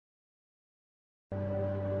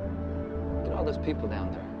all those people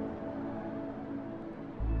down there.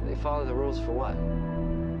 They follow the rules for what?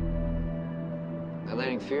 They're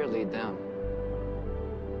letting fear lead them.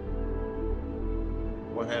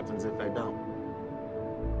 What happens if they don't?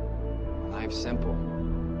 Life's simple.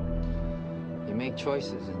 You make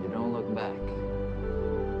choices and you don't look back.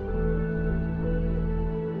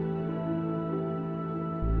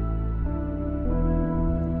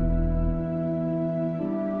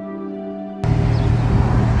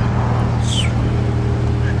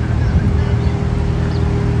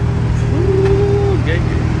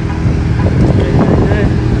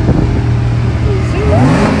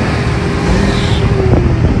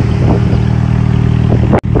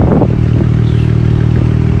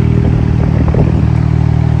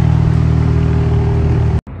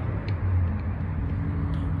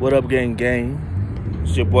 What up, gang?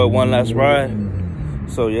 It's your boy One Last Ride.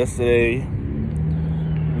 So yesterday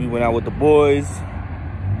we went out with the boys,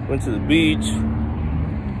 went to the beach.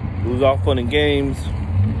 It was all fun and games.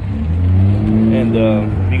 And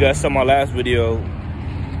you guys saw my last video,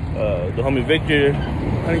 the homie Victor,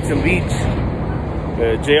 Huntington Beach,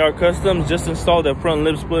 JR Customs just installed that front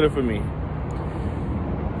lip splitter for me.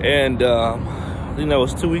 And I think that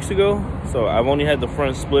was 2 weeks ago. So I've only had the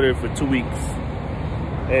front splitter for 2 weeks.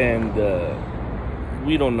 And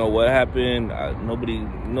we don't know what happened.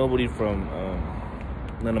 Nobody from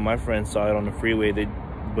none of my friends saw it on the freeway.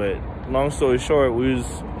 But long story short, we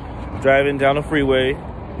was driving down the freeway.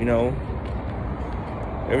 You know,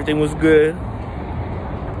 everything was good,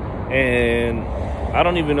 and I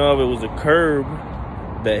don't even know if it was a curb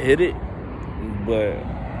that hit it. But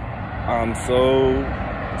I'm so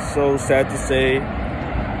sad to say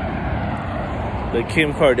the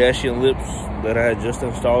Kim Kardashian lips that I had just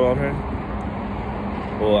installed on her.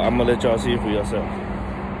 Well, I'm gonna let y'all see it for yourself,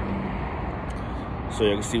 so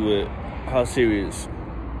y'all can see how serious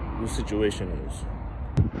the situation is.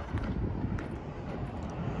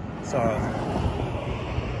 So,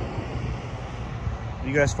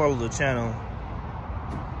 you guys follow the channel.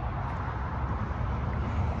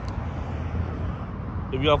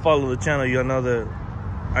 If y'all follow the channel, y'all know that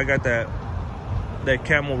I got that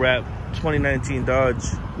camel wrap 2019 Dodge.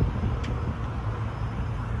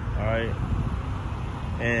 Alright,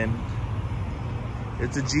 and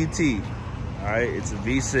it's a GT. Alright, it's a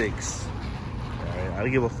V6. Alright, I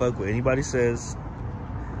don't give a fuck what anybody says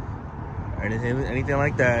or anything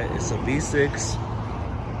like that. It's a V6.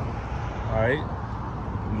 Alright,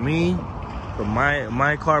 me, from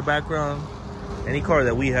my car background, any car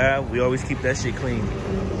that we have, we always keep that shit clean.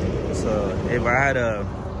 So if I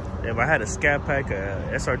had a Scat Pack,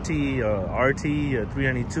 a SRT, a RT, a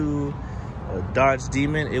 392, a Dodge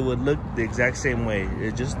Demon, it would look the exact same way.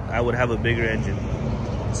 I would have a bigger engine.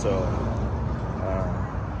 So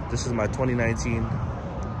this is my 2019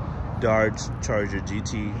 Dodge Charger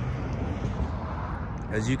GT.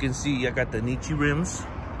 As you can see, I got the Nietzsche rims.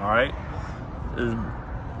 All right.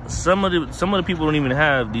 Some of the people don't even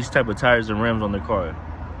have these type of tires and rims on their car.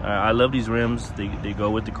 I love these rims. They go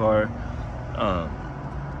with the car.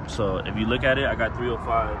 So if you look at it, I got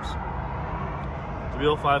 305s.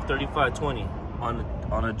 305 3520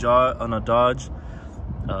 on a Dodge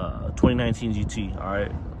 2019 GT. All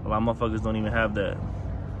right, a lot of motherfuckers don't even have that.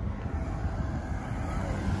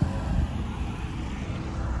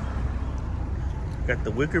 Got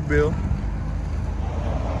the wicker bill.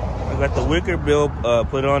 I got the wicker bill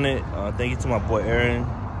put on it. Thank you to my boy Aaron.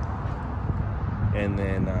 And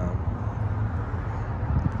then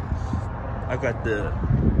I got the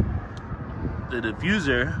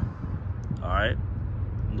diffuser. All right.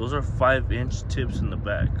 Those are 5-inch tips in the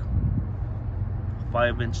back.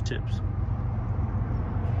 5-inch tips.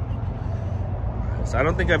 So I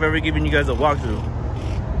don't think I've ever given you guys a walkthrough.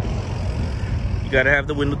 You gotta have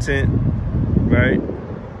the window tint, right?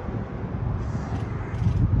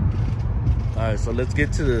 All right, so let's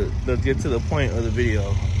get to the point of the video.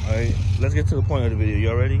 All right, let's get to the point of the video.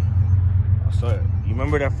 Y'all ready? I'll start. You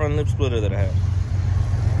remember that front lip splitter that I had?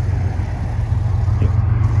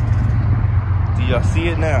 Do y'all see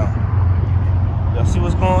it now? Y'all see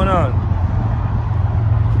what's going on?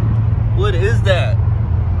 What is that?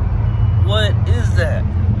 What is that?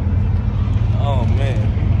 Oh man.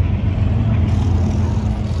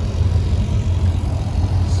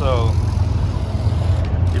 So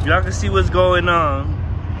if y'all can see what's going on,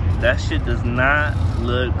 that shit does not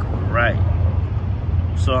look right.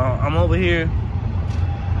 So I'm over here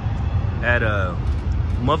at a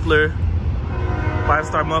muffler,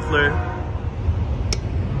 5-star muffler.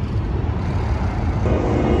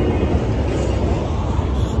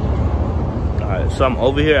 Alright, so I'm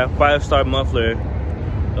over here at 5-star muffler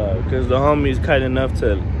because the homie's kind enough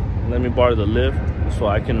to let me borrow the lift so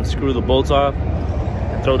I can screw the bolts off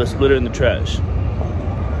and throw the splitter in the trash.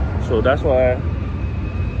 So that's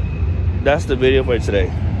the video for today.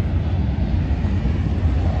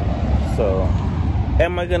 So,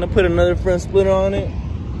 am I gonna put another front splitter on it?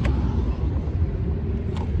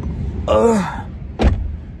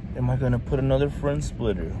 Am I gonna put another front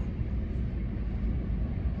splitter?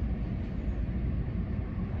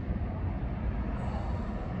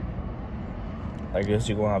 I guess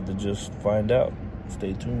you're gonna have to just find out.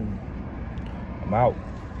 Stay tuned. I'm out.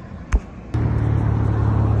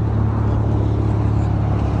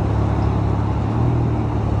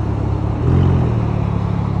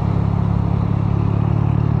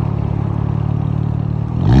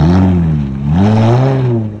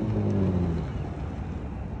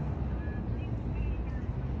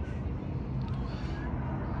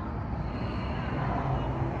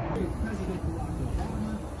 President Barack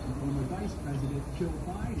Obama and former Vice President Joe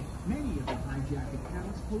Biden. Many of the hijacked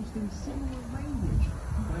accounts posting similar language,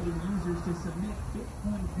 inviting users to submit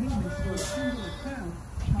Bitcoin payments to a single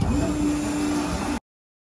account.